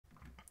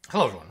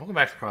Hello everyone, welcome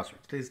back to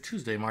Crossword. Today's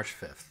Tuesday, March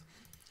 5th.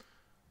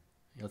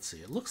 Let's see,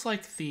 it looks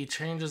like the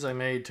changes I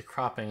made to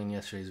cropping in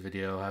yesterday's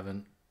video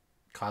haven't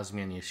caused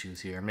me any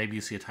issues here. Maybe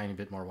you see a tiny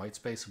bit more white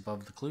space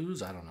above the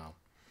clues, I don't know.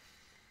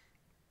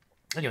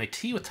 Anyway,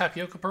 tea with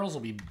tapioca pearls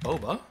will be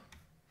boba.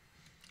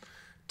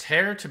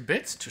 Tear to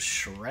bits to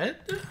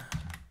shred.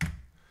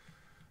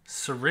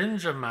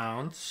 Syringe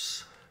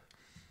amounts.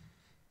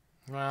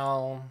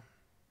 Well,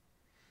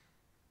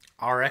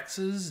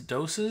 RXs,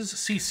 doses,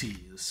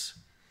 CCs.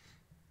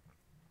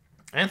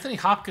 Anthony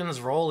Hopkins'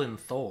 role in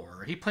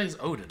Thor. He plays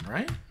Odin,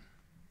 right?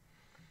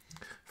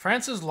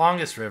 France's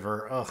longest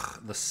river. Ugh,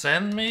 the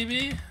Seine,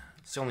 maybe?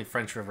 It's the only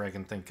French river I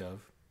can think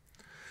of.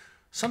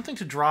 Something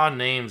to draw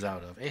names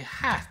out of. A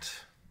hat.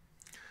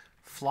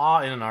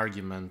 Flaw in an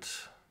argument.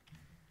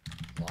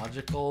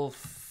 Logical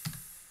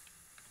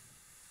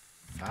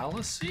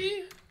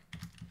fallacy?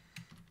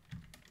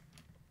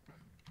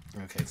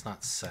 Okay, it's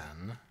not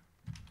Seine.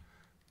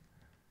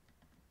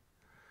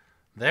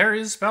 There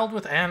is spelled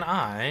with an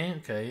I.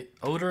 Okay.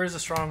 Odor is a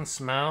strong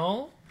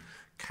smell.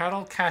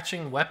 Cattle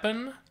catching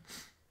weapon.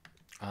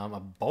 A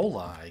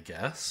bola, I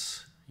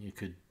guess. You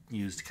could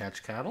use to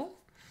catch cattle.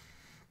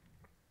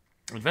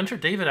 Inventor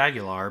David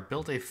Aguilar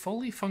built a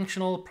fully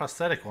functional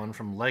prosthetic one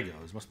from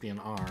Legos. Must be an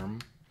arm.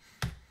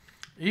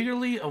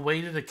 Eagerly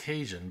awaited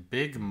occasion.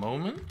 Big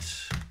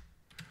moment.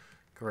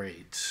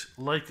 Great.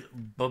 Like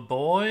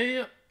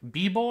B-boy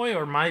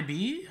or my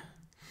bee?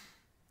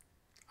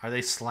 Are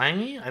they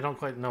slangy? I don't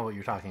quite know what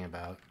you're talking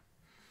about.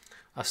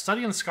 A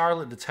study in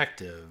Scarlet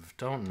Detective.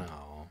 Don't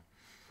know.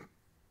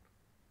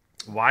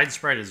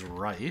 Widespread is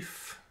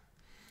rife.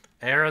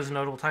 Era's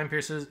notable time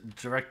periods.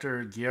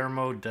 Director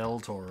Guillermo del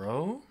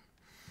Toro.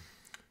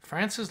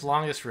 France's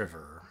longest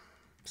river.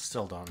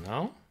 Still don't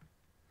know.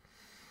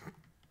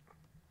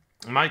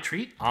 My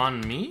treat.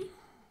 On me.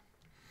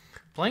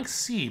 Blank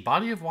sea.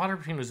 Body of water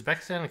between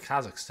Uzbekistan and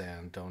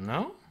Kazakhstan. Don't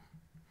know.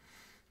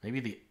 Maybe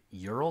the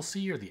Ural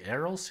Sea or the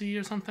Aral Sea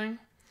or something.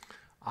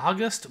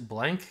 August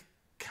blank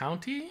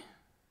county?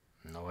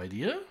 No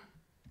idea.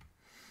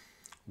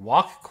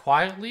 Walk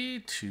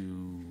quietly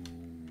to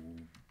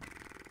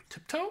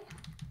tiptoe?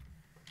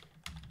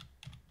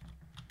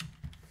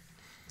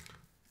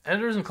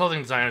 Editors and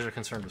clothing designers are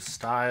concerned with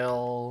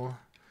style.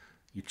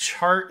 You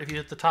chart if you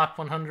hit the top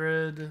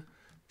 100.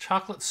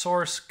 Chocolate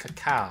source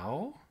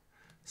cacao.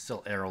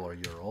 Still Aral or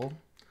Ural.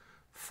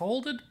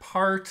 Folded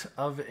part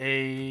of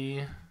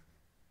a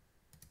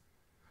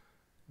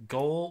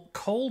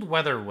cold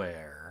weather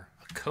wear.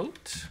 A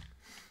coat?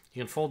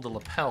 You can fold the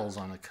lapels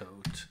on a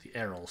coat. The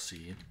Aral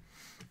Sea.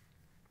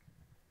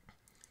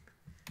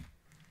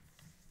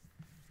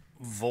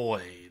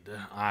 Void.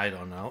 I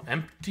don't know.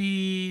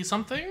 Empty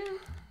something?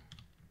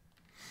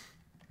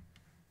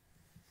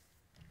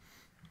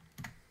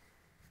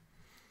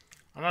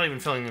 I'm not even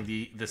filling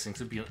this thing. It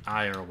could be an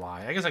I or a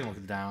Y. I guess I can look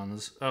at the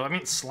downs. Oh, I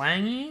mean,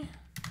 slangy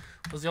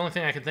was the only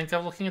thing I could think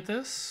of looking at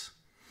this.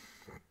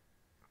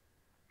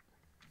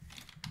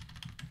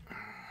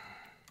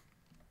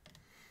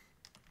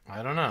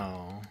 I don't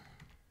know.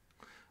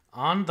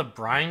 On the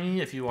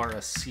briny, if you are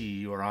a C,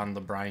 you are on the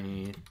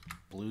briny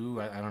blue.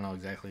 I don't know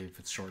exactly if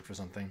it's short for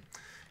something.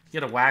 You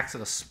get a wax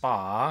at a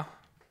spa.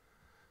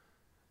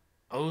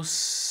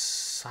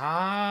 Osage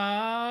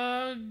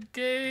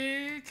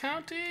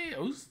County?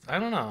 I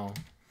don't know.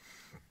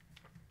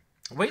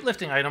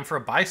 Weightlifting item for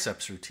a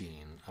biceps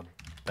routine. A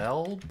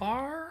bell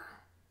bar?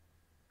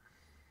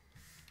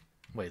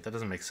 Wait, that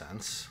doesn't make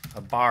sense.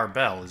 A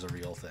barbell is a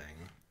real thing.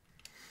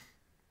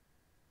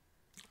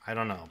 I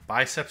don't know.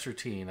 Biceps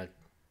routine.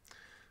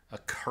 A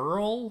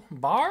curl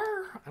bar?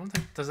 I don't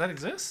think... Does that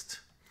exist?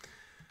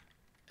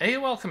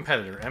 AOL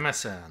competitor.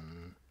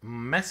 MSN.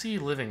 Messy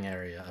living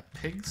area. A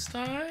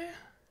pigsty?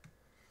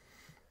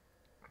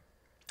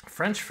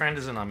 French friend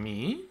is an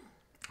ami.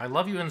 I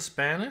love you in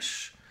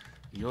Spanish.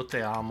 Yo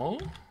te amo.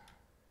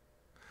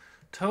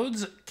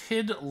 Toad's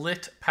kid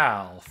lit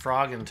pal.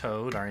 Frog and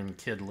Toad are in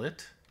kid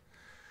lit.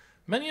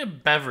 Many a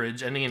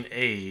beverage ending in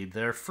aid.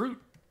 They're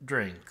fruit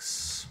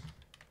drinks.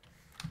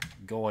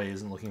 Goy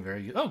isn't looking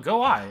very good. Oh,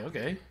 go I.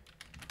 Okay.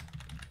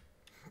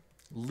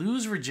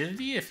 Lose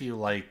rigidity if you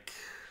like.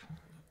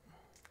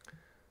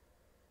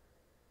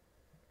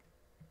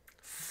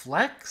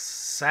 Flex?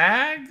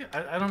 Sag?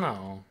 I don't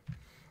know.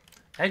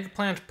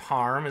 Eggplant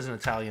parm is an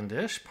Italian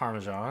dish.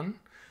 Parmesan.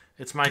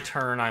 It's my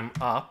turn. I'm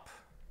up.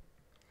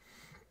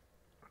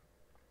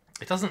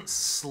 It doesn't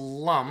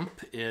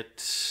slump.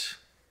 It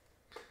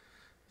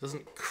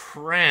doesn't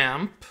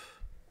cramp.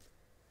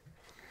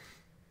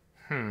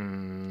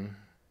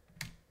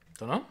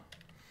 Don't know.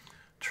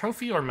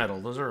 Trophy or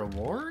medal. Those are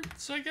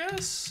awards, I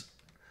guess.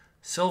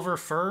 Silver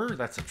fir.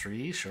 That's a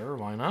tree. Sure,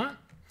 why not?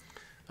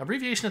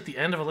 Abbreviation at the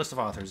end of a list of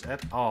authors.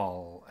 Et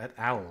al. Et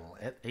al.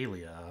 Et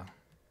alia.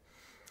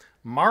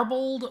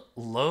 Marbled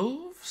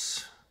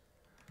loaves?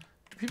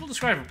 Do people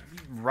describe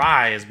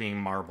rye as being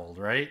marbled,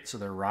 right? So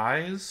they're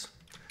ryes.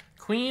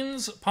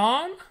 Queen's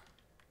pawn?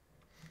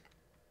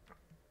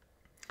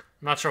 I'm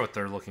not sure what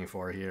they're looking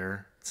for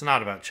here. It's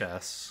not about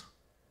chess.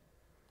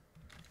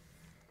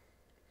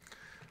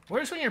 Where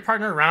to swing your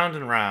partner round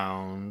and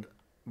round?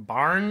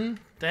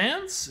 Barn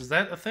dance? Is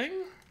that a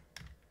thing?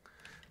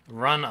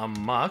 Run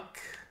amok.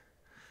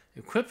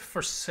 Equip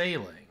for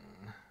sailing.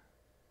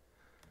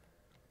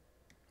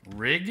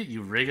 Rig?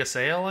 You rig a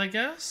sail, I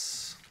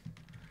guess?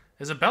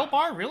 Is a bell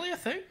bar really a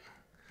thing?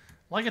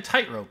 Like a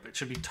tightrope, it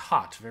should be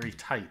taut, very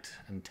tight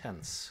and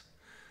tense.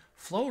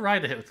 Flow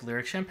ride a hit with the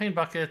lyric. Champagne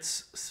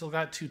buckets, still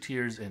got 2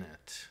 tiers in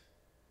it.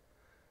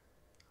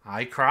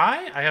 I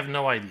cry? I have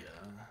no idea.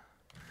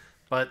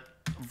 But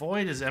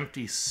void is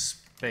empty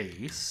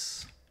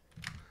space.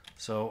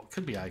 So it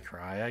could be I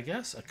cry, I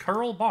guess. A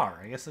curl bar,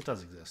 I guess that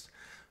does exist.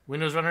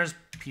 Windows runners,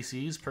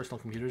 PCs, personal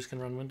computers can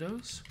run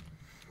Windows.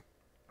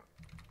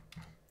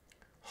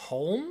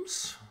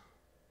 Holmes?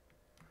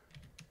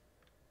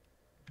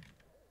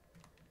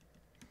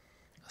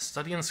 A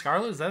Study in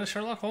Scarlet? Is that a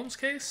Sherlock Holmes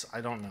case? I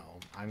don't know.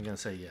 I'm going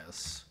to say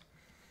yes.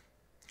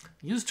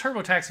 Use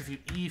TurboTax if you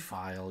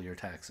e-file your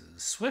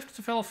taxes. Swift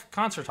to fill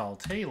concert hall.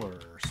 Taylor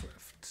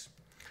Swift.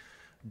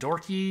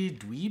 Dorky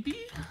dweeby?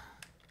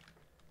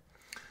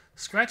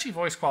 Scratchy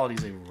voice quality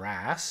is a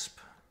rasp.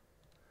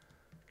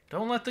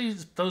 Don't let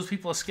those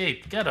people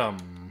escape. Get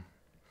them.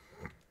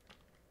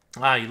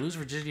 Ah, you lose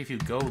virginity if you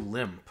go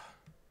limp.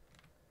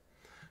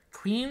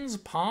 Queen's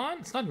pawn?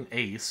 It's not an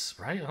ace,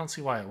 right? I don't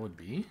see why it would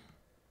be.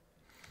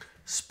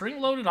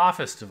 Spring-loaded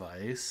office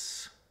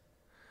device.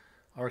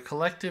 Or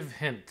collective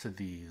hint to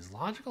these.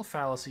 Logical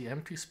fallacy,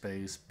 empty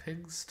space,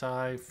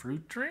 pigsty,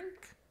 fruit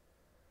drink?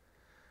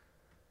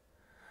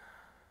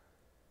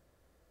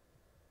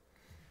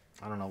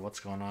 I don't know what's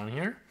going on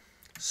here.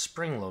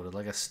 Spring-loaded,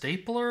 like a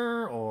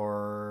stapler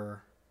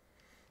or...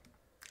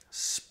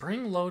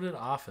 Spring-loaded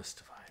office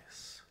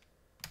device.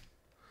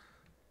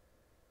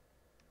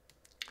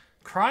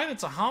 Cry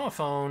that's a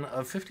homophone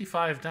of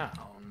 55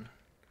 down.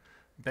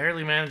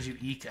 Barely manage you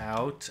eke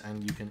out,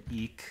 and you can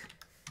eke...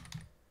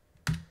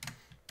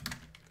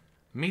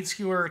 Meat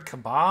skewer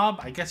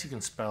kebab. I guess you can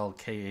spell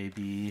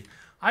K-A-B.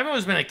 I've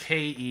always been a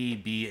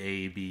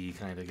K-E-B-A-B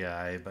kind of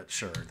guy, but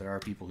sure, there are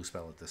people who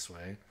spell it this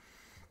way.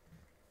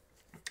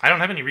 I don't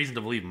have any reason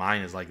to believe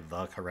mine is like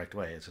the correct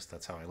way. It's just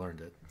that's how I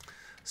learned it.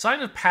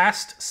 Sign of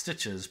past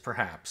stitches,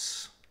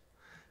 perhaps.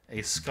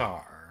 A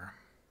scar.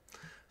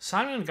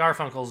 Simon and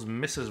Garfunkel's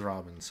Mrs.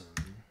 Robinson.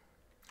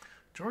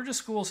 Georgia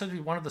School said to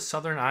be one of the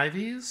Southern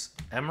Ivies.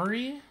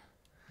 Emory.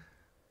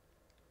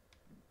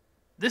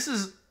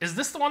 Is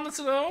this the one that's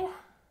an O?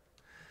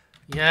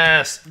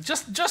 Yes.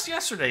 Just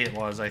yesterday it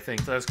was, I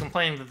think, that I was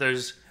complaining that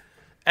there's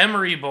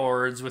Emory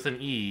boards with an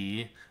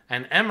E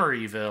and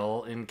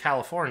Emeryville in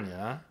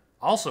California,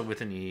 also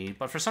with an E,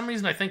 but for some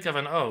reason I think of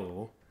an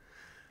O.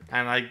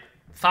 And I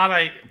thought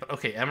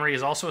okay, Emory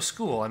is also a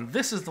school, and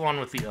this is the one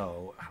with the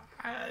O.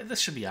 This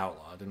should be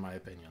outlawed, in my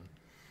opinion.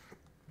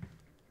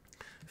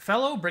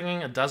 Fellow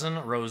bringing a dozen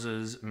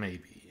roses,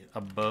 maybe.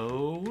 A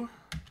bow...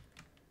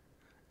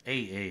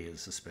 AA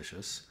is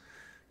suspicious.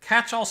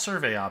 Catch-all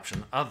survey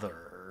option,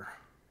 other.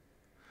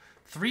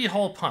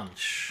 3-hole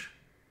punch.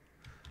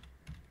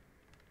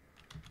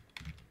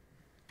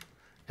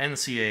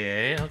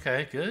 NCAA,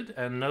 okay, good.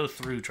 And no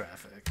through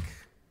traffic.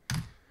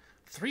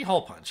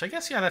 3-hole punch. I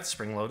guess, yeah, that's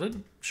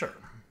spring-loaded. Sure.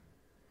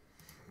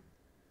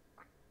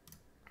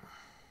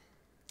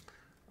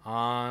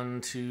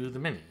 On to the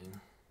mini.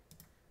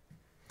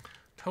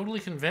 Totally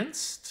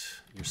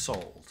convinced? You're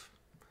sold.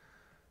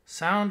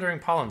 Sound during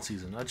pollen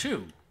season.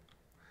 Achoo.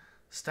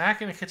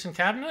 Stack in a kitchen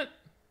cabinet?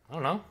 I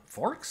don't know.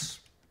 Forks?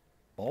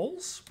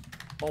 Bowls?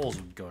 Bowls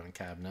would go in a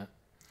cabinet.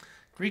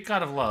 Greek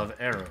god of love,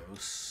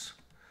 Eros.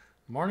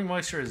 Morning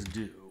moisture is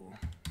dew.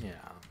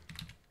 Yeah.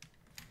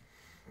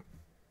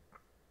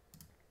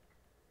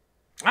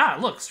 Ah,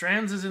 look,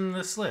 Strands is in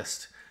this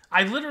list.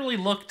 I literally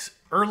looked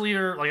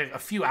earlier, like a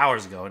few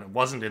hours ago, and it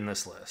wasn't in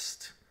this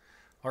list.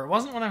 Or it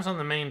wasn't when I was on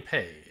the main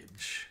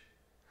page.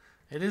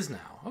 It is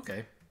now.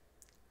 Okay.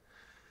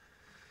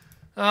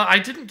 I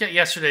didn't get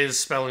yesterday's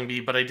spelling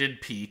bee, but I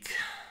did peek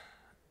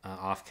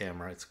off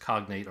camera. It's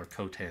cognate or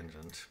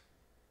cotangent.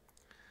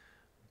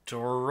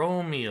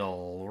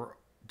 Doromial.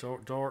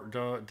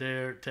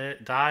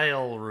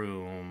 Dial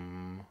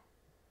room.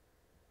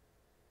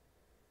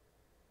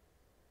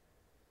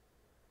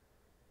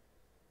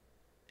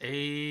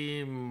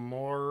 Amoralidia.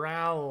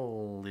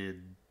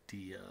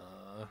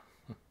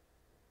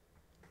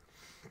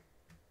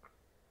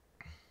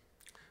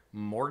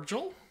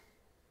 Morgel?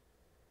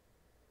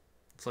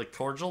 It's like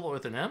cordial, but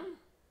with an M?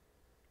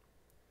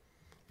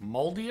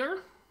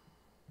 Moldier?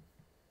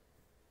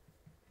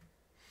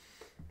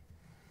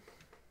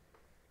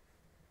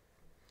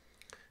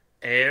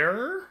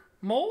 Air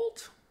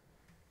mold?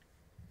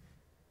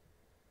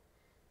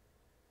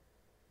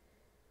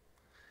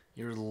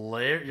 Your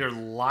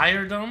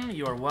liardom?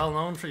 You are well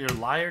known for your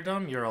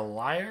liardom? You're a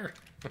liar?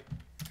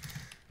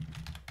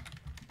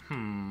 I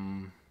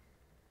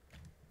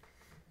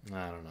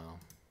don't know.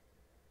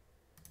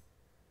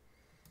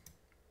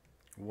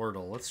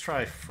 Wordle. Let's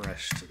try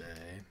fresh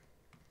today.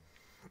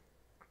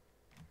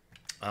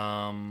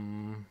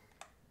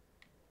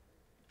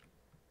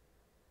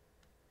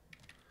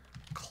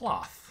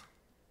 Cloth.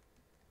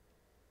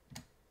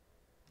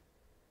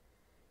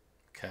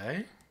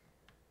 Okay.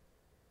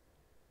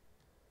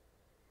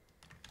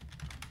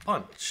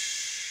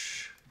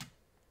 Bunch.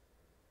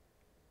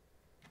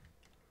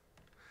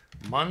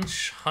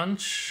 Munch,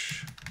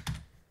 hunch.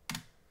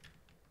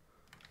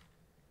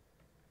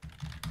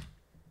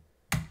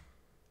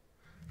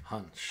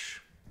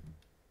 Hunch.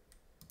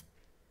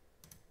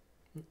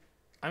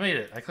 I made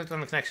it. I clicked on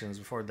the connections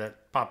before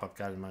that pop-up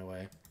got in my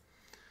way.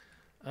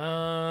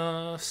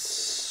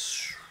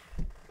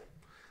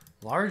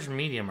 Large,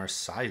 medium are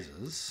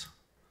sizes.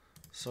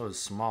 So is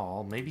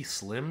small. Maybe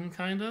slim,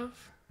 kind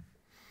of?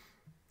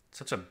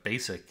 Such a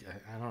basic.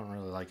 I don't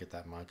really like it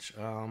that much.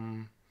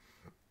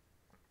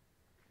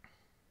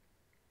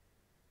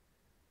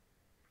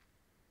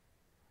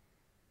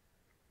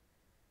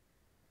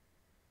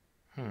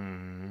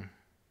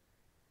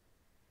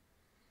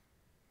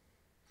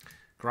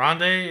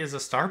 Grande is a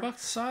Starbucks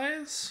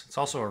size. It's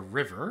also a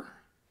river.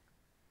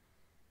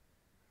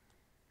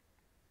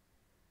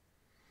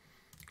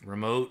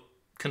 Remote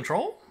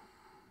control?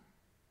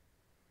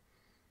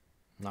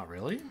 Not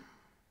really.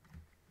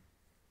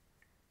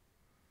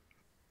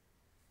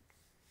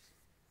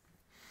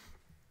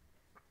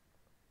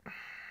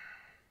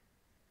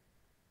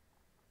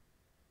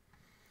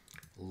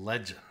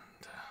 Legend.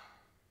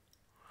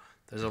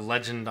 There's a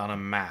legend on a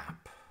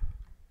map.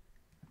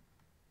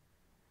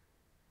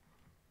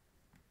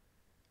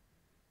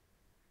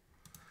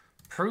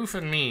 Proof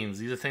and means.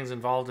 These are things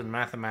involved in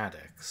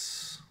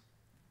mathematics.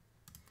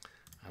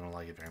 I don't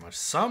like it very much.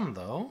 Sum,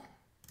 though.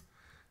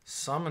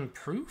 Sum and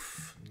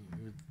proof.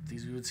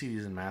 We would see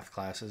these in math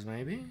classes,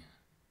 maybe.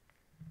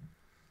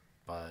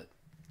 But,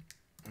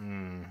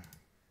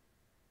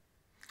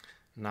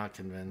 not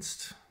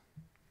convinced.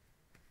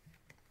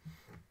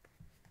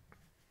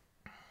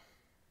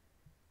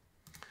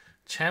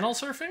 Channel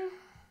surfing?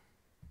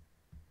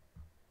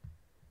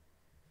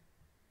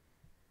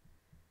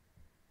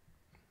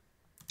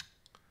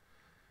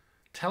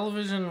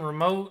 Television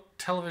remote,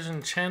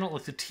 television channel,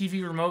 like the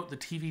TV remote, the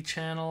TV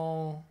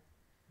channel.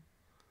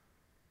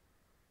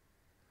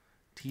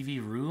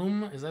 TV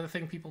room? Is that a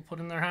thing people put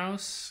in their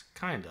house?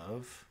 Kind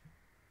of.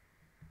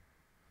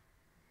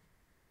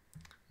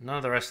 None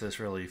of the rest of this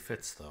really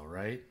fits, though,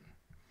 right?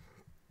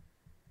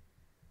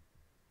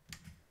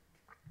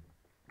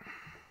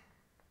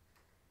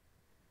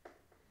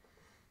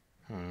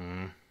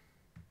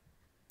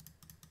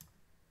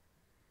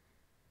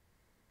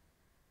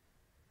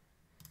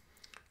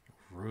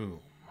 Room.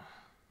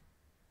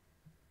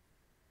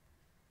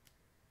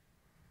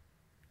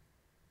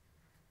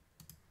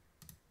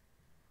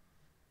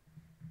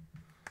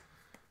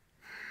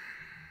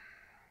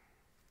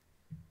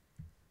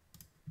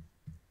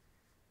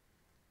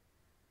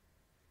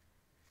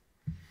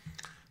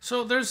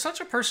 So there's such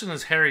a person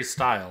as Harry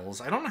Styles.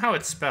 I don't know how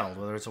it's spelled,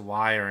 whether it's a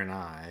Y or an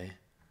I.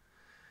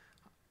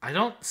 I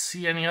don't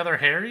see any other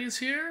Harrys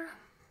here.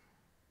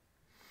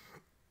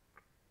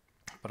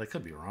 But I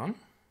could be wrong.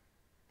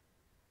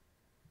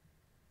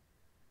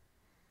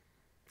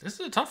 This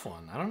is a tough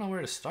one. I don't know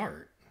where to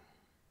start.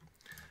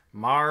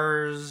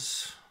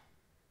 Mars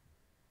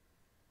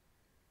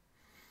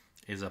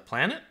is a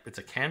planet. It's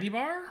a candy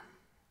bar.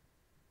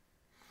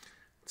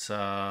 It's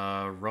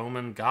a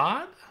Roman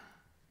god.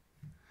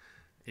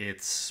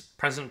 It's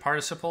present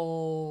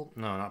participle.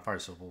 No, not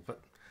participle, but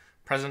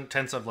present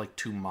tense of like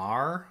to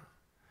mar.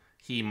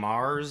 He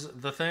mars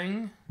the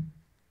thing.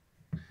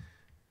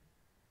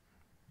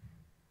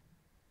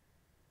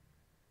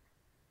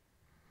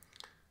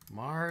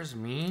 Mars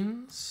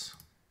means...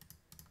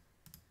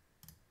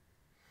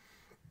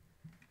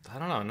 I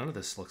don't know. None of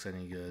this looks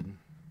any good.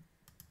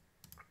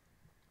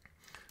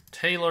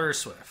 Taylor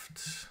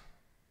Swift.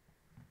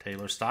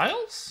 Taylor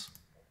Styles?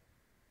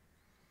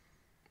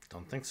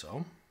 Don't think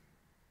so.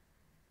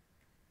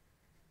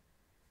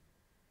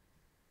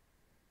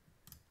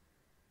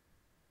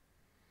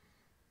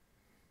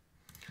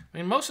 I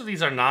mean, most of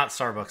these are not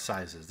Starbucks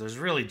sizes. There's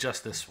really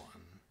just this one.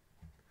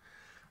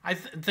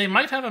 They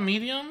might have a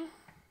medium.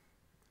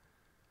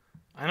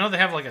 I know they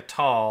have like a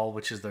tall,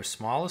 which is their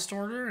smallest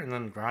order, and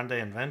then grande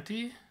and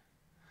venti.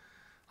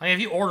 Like if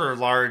you order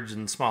large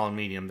and small and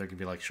medium, they're gonna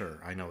be like, sure,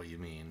 I know what you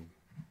mean.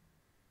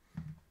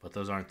 But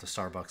those aren't the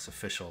Starbucks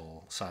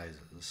official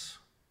sizes.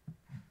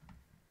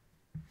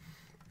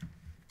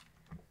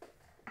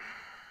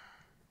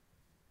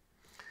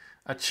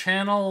 A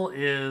channel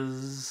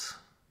is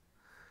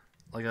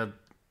like a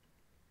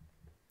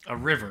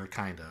river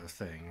kind of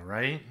thing,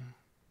 right?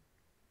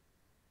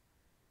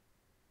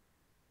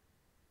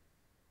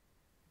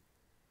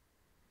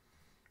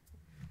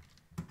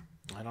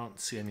 I don't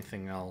see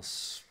anything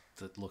else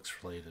that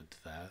looks related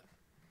to that.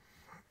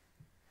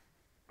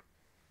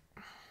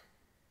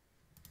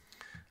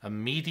 A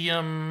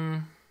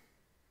medium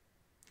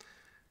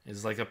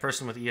is like a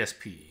person with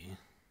ESP.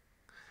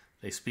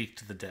 They speak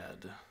to the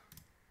dead.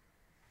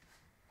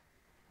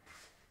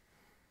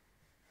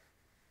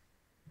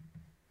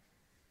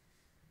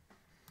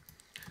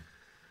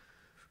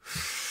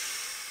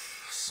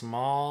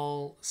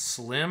 Small,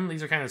 slim.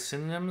 These are kind of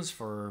synonyms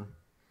for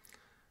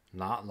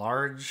not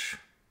large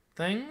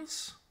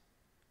things.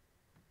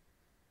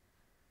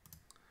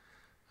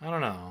 I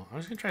don't know. I'm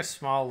just going to try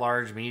small,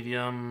 large,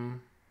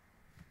 medium,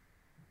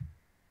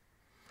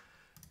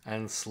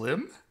 and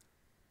slim.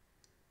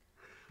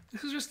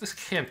 This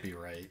can't be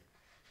right.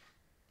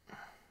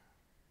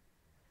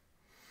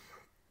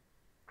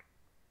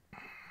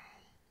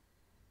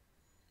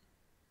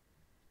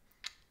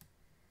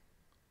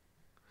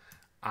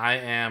 I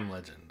am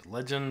Legend.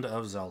 Legend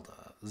of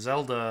Zelda.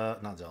 Zelda,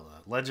 not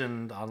Zelda.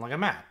 Legend on like a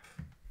map.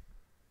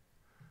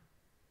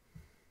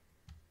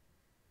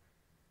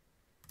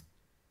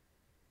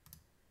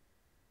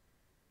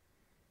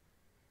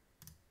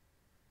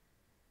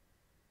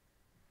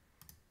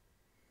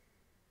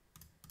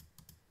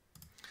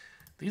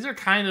 These are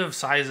kind of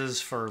sizes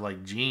for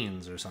like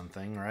jeans or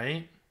something,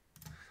 right?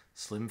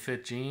 Slim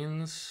fit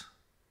jeans.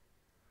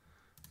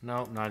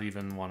 Nope, not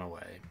even one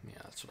away. Yeah,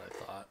 that's what I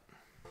thought.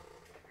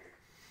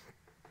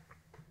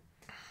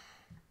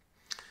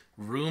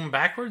 Room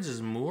backwards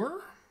is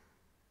Moor?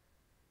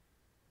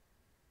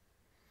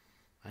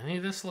 Any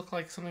of this look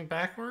like something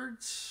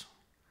backwards?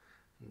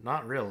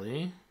 Not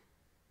really.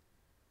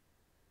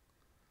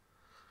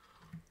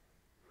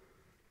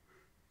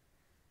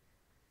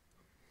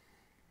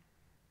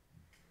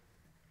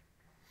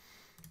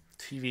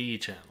 TV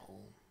channel.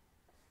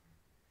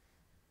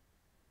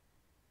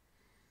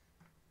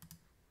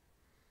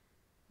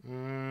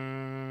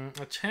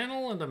 A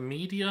channel and a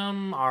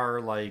medium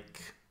are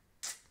like...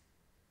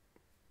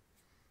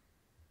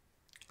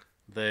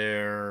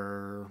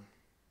 They're...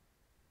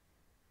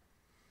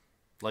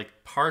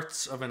 like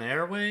parts of an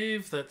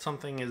airwave that some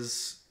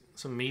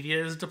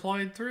media is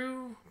deployed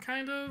through,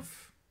 kind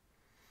of.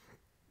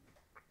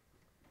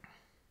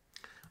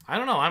 I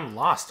don't know, I'm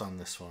lost on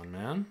this one,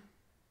 man.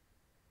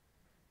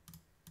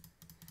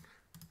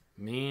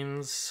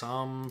 Means,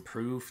 some,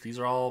 proof, these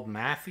are all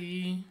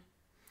mathy,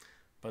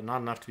 but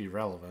not enough to be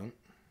relevant.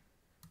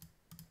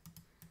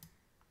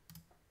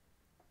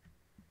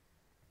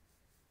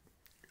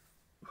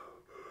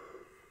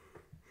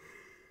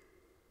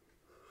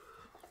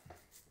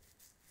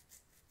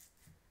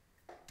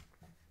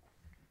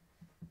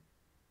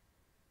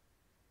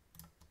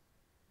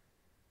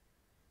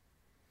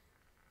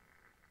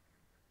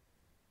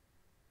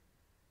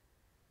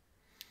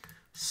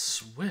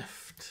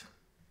 Swift.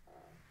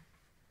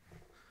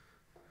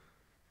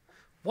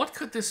 What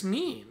could this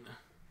mean?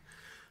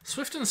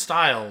 Swift and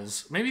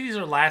Styles. Maybe these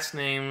are last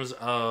names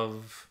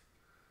of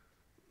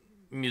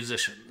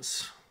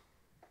musicians.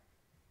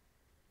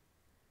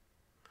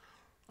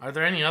 Are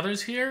there any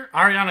others here?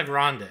 Ariana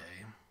Grande.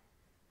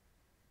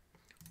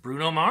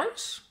 Bruno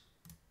Mars?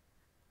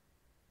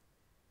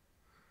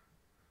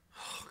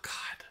 Oh,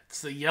 God.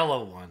 It's the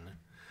yellow one.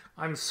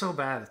 I'm so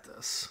bad at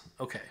this.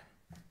 Okay.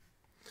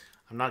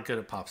 I'm not good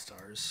at pop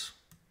stars.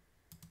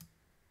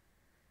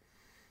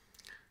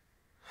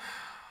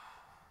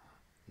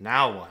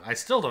 Now what? I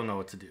still don't know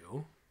what to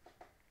do.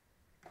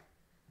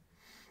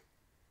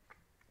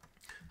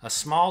 A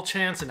small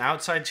chance, an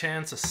outside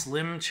chance, a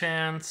slim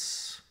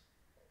chance.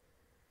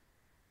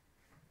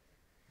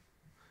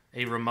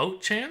 A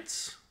remote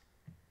chance?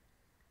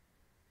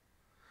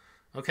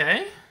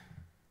 Okay.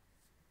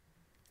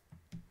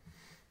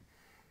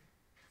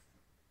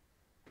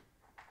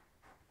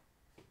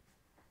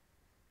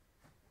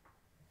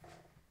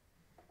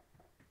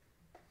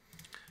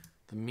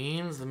 The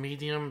means, the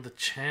medium, the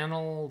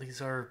channel,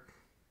 these are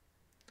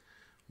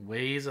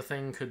ways a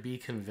thing could be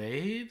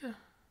conveyed.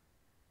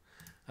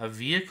 A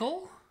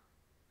vehicle?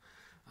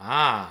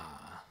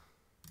 Ah.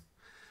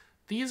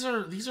 These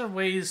are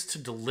ways to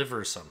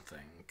deliver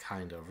something,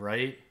 kind of,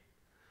 right?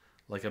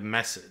 Like a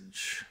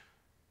message.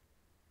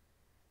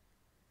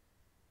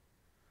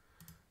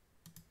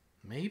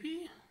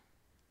 Maybe?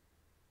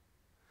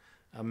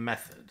 A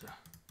method.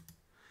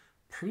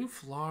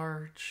 Proof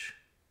large.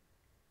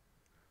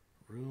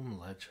 Room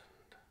legend.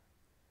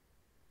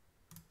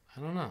 I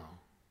don't know.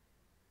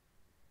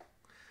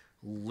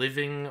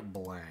 Living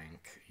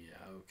blank. Yeah,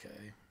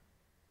 okay.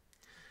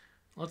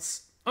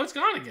 Let's... Oh, it's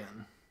gone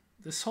again.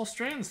 This whole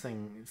strands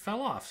thing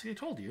fell off. See, I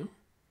told you.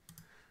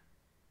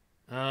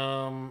 The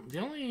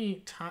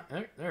only time...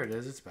 There it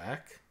is. It's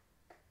back.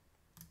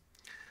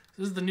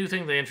 This is the new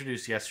thing they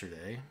introduced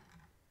yesterday.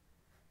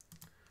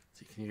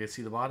 See, can you guys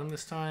see the bottom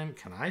this time?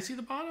 Can I see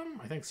the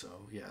bottom? I think so.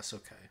 Yes,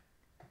 okay.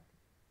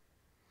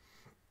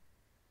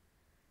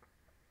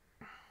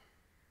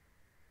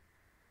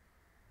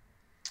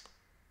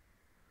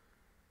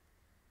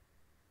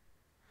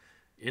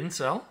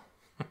 Incel.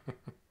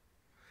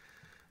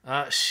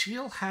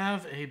 She'll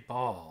have a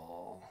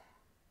ball.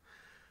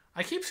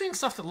 I keep seeing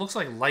stuff that looks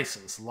like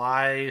license.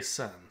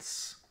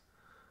 License.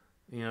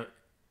 You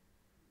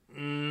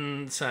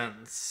know,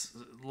 sense.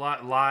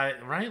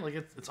 Right? Like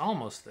it's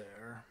almost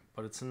there,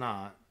 but it's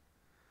not.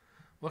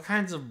 What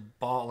kinds of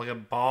ball? Like a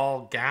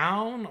ball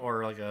gown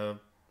or like a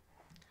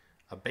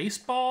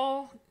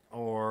baseball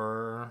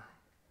or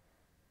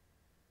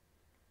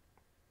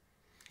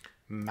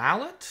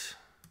mallet?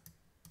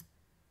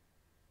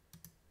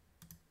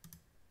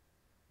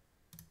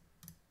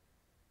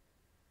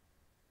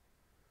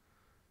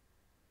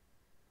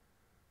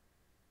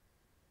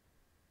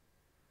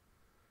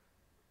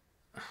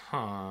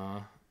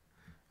 Huh.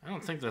 I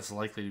don't think that's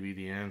likely to be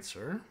the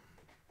answer.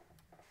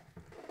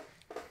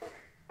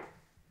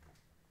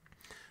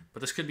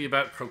 But this could be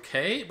about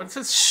croquet. But it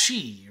says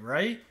she,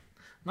 right?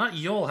 Not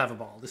you'll have a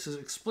ball. This is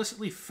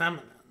explicitly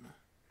feminine.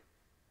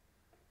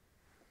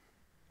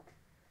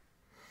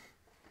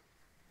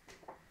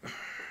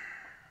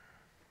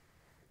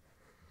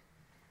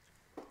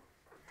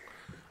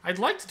 I'd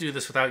like to do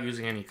this without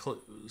using any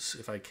clues,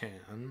 if I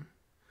can.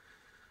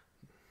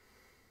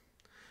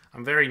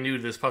 I'm very new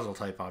to this puzzle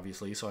type,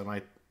 obviously, so I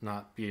might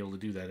not be able to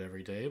do that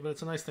every day, but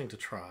it's a nice thing to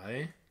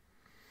try.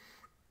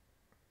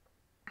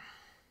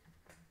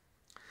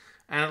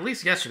 And at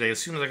least yesterday, as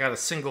soon as I got a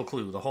single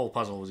clue, the whole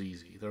puzzle was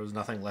easy. There was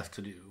nothing left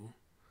to do.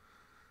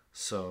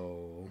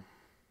 So...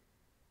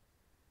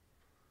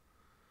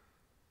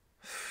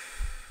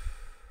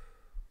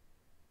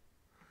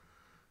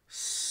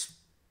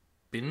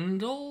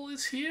 Spindle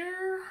is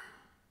here?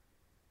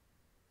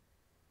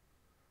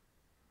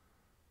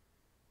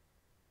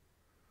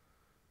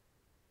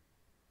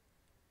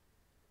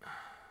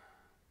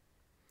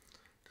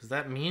 Does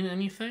that mean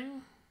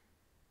anything?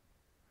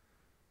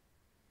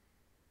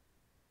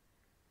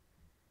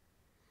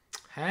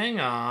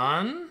 Hang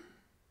on.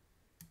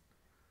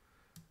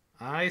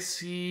 I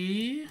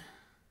see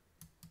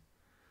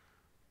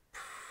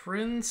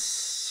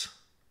Prince...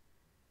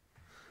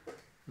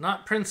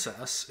 Not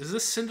princess. Is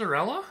this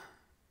Cinderella?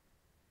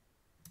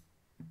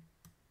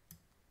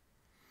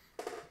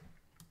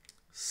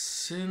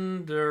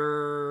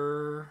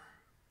 Cinderella.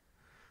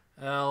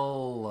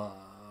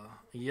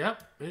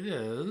 Yep, it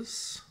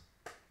is.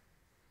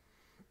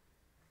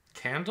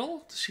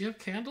 Candle? Does she have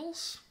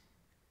candles?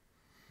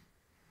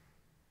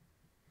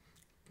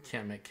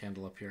 Can't make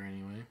candle up here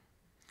anyway.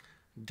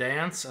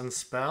 Dance and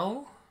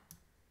spell.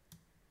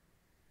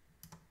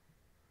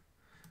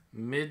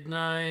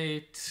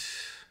 Midnight.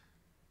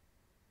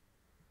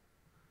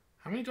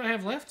 How many do I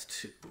have left?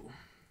 2.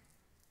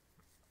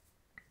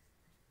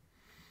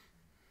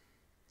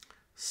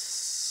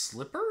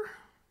 Slipper?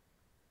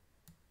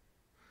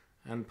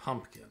 And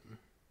pumpkin.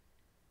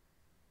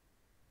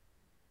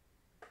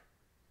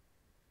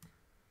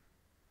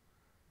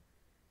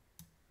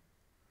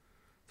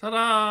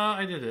 Ta-da!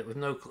 I did it with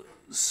no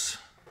clues.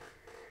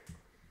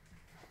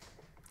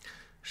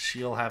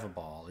 She'll have a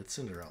ball. It's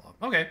Cinderella.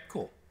 Okay,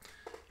 cool.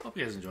 Hope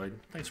you guys enjoyed.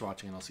 Thanks for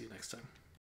watching, and I'll see you next time.